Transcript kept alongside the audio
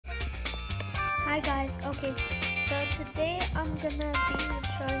Hi guys, okay, so today I'm gonna be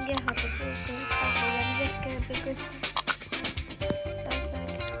showing you how to do this. Okay, let me just get a bigger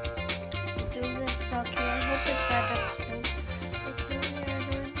do this. Okay, I hope it's better too.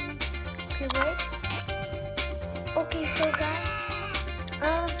 Okay, wait. Okay, so guys,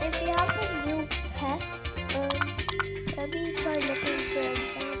 if you have a new pet, let me try looking for an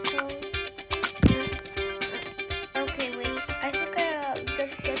example. Okay, wait, I think I'll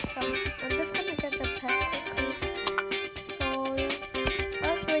just get some. I'm just gonna get the pet quickly. So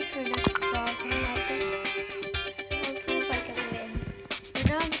let's wait for next vlog to happen. I'll see if I can win. And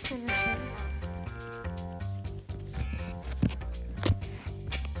now I'm just gonna turn.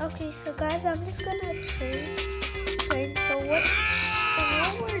 Okay, so guys, I'm just gonna train. So what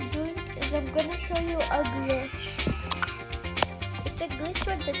we're doing is I'm gonna show you a glitch. It's a glitch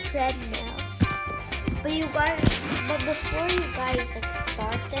with the treadmill. But before you guys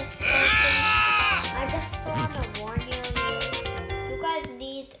start this session, I just wanna warn you. You guys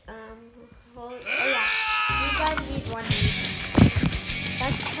need you guys need 1 week.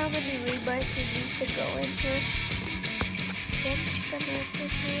 That's how many rebirths you need to go into. That's the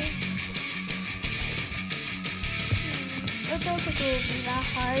message here. I don't think it will be that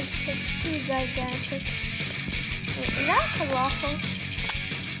hard. It's too gigantic. Wait, is that colossal?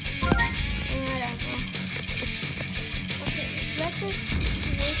 I don't know. Okay, let's just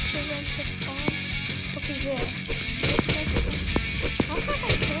wait for them to spawn. Okay, there. How can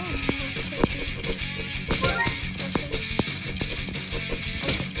I kill him?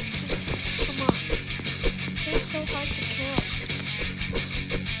 Come on. It's so hard to kill.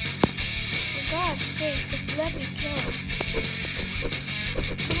 For God's sake, just let me kill him.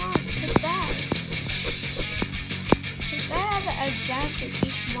 Come on, just die. This guy has an advantage,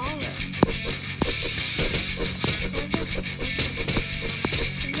 he's smaller.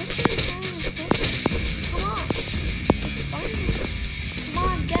 Come on. Come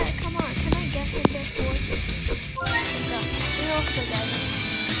on, come on. Can I get him before? No, we also got him.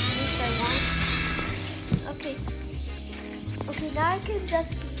 At least I won. Okay. Okay, now I can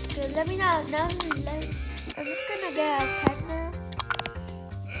just let me know. I'm just gonna get a pet now.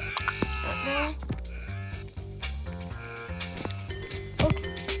 Now.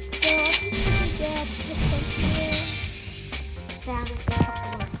 Okay, so I'm just gonna get a pet from here. Damn, it's a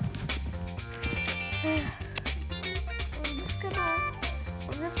couple.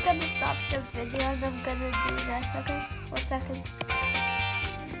 I'm just gonna stop the video and I'm gonna do this, okay? 1 second.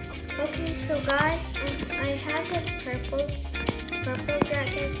 Okay, so guys, I have this purple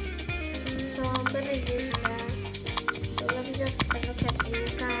jacket, so I'm gonna use that. So let me just look at you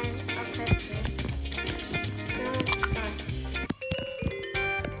guys. Okay, now let's start.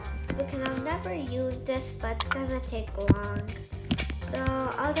 Okay, I've never used this, but it's gonna take long. So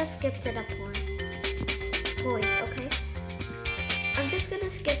I'll just skip to the point, okay? I'm just gonna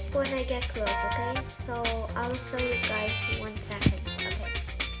skip when I get close, okay? So I'll show you guys in 1 second, okay?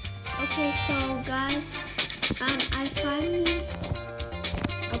 Okay, so guys, I finally...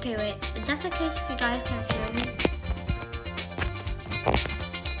 Okay, wait, that's okay if you guys can't hear me.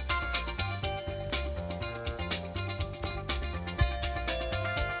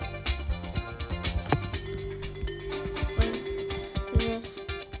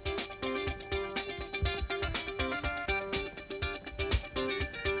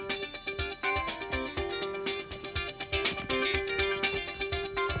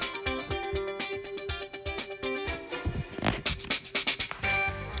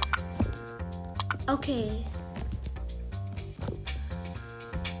 Okay.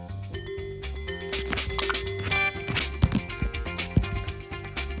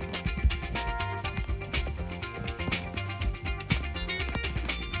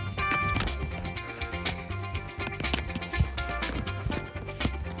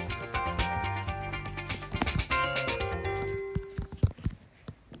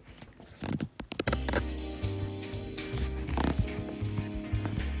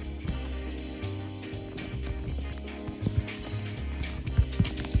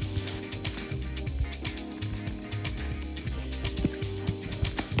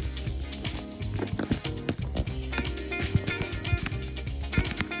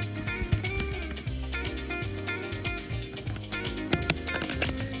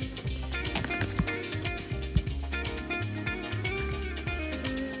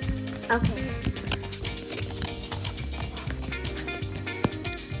 Okay.